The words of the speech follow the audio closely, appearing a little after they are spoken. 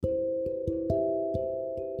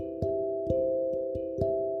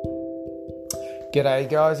G'day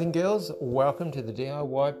guys and girls, welcome to the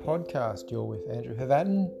DIY podcast. You're with Andrew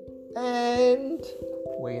Havaden and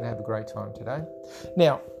we're going to have a great time today.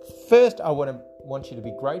 Now, first I want you to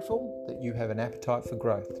be grateful that you have an appetite for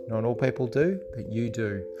growth. Not all people do, but you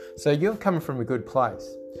do. So you're coming from a good place.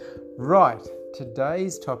 Right,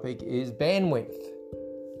 today's topic is bandwidth.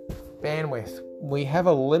 Bandwidth. We have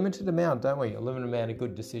a limited amount, don't we? A limited amount of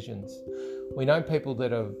good decisions. We know people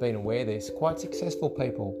that have been aware of this, quite successful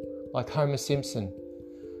people. Like Homer Simpson.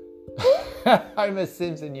 Homer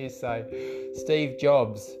Simpson, you say. Steve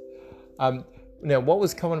Jobs. Now, what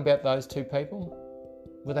was common about those two people?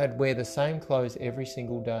 Well, they'd wear the same clothes every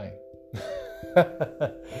single day.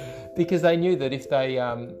 Because they knew that if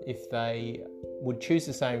they would choose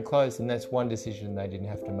the same clothes, then that's one decision they didn't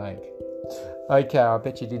have to make. Okay, I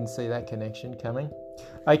bet you didn't see that connection coming.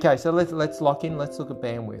 Okay, so let's lock in. Let's look at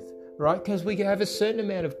bandwidth. Right, because we have a certain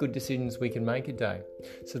amount of good decisions we can make a day.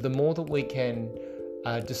 So the more that we can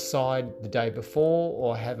decide the day before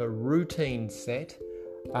or have a routine set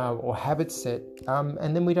or habit set,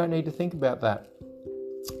 and then we don't need to think about that.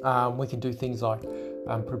 We can do things like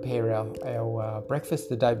prepare our breakfast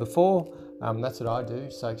the day before. That's what I do,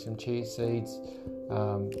 soak some chia seeds,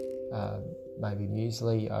 maybe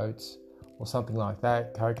muesli, oats, or something like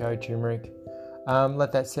that, cocoa, turmeric.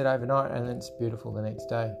 Let that set overnight and then it's beautiful the next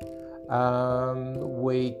day.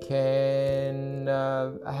 We can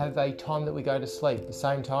have a time that we go to sleep, the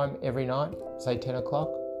same time every night, say 10 o'clock.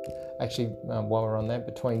 Actually, while we're on that,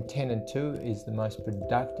 between 10 and 2 is the most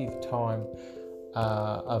productive time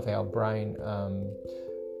of our brain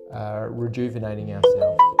rejuvenating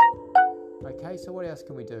ourselves. Okay, so what else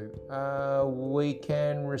can we do? We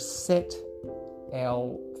can reset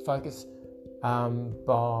our focus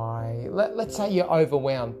by, let's say you're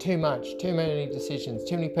overwhelmed, too many decisions,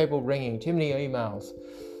 too many people ringing, too many emails.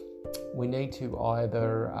 We need to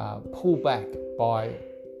either pull back by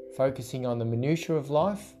focusing on the minutiae of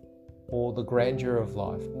life or the grandeur of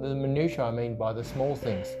life. The minutiae, I mean by the small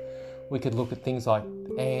things. We could look at things like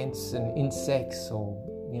ants and insects, or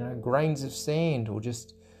grains of sand, or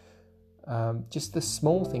just the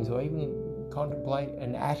small things, or even contemplate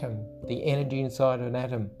an atom, the energy inside an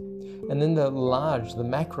atom. And then the large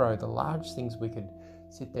things we could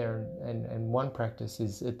sit there and one practice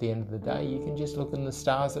is at the end of the day, you can just look in the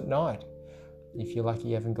stars at night. If you're lucky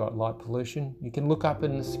you haven't got light pollution, you can look up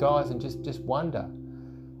in the skies and just wonder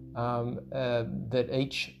that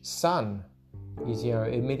each sun is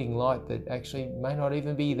emitting light that actually may not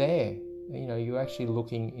even be there. You're actually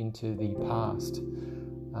looking into the past,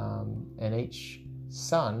 and each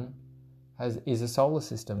sun is a solar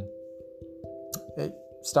system.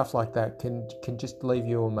 Stuff like that can just leave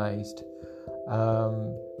you amazed.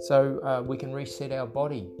 So we can reset our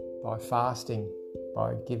body by fasting,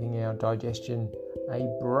 by giving our digestion a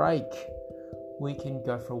break. We can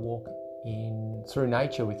go for a walk through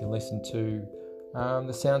nature. We can listen to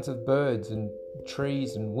the sounds of birds and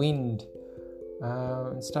trees and wind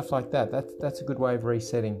and stuff like that. That's a good way of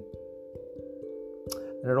resetting.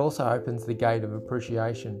 And it also opens the gate of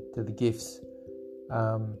appreciation to the gifts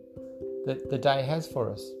that the day has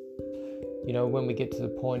for us. When we get to the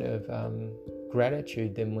point of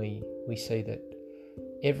gratitude, then we see that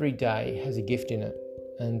every day has a gift in it.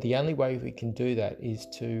 And the only way we can do that is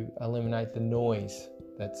to eliminate the noise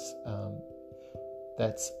that's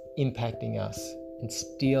impacting us and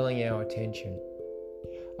stealing our attention.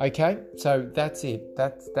 Okay, so that's it.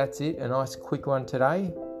 That's it. A nice quick one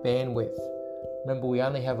today. Bandwidth. Remember, we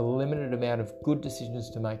only have a limited amount of good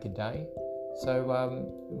decisions to make a day. So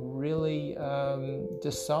really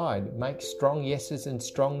decide. Make strong yeses and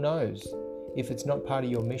strong nos. If it's not part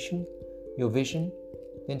of your mission, your vision,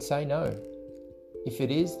 then say no. If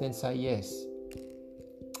it is, then say yes.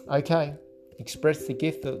 Okay, express the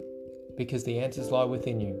gift because the answers lie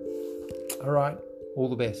within you. All right, all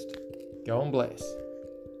the best. Go and bless.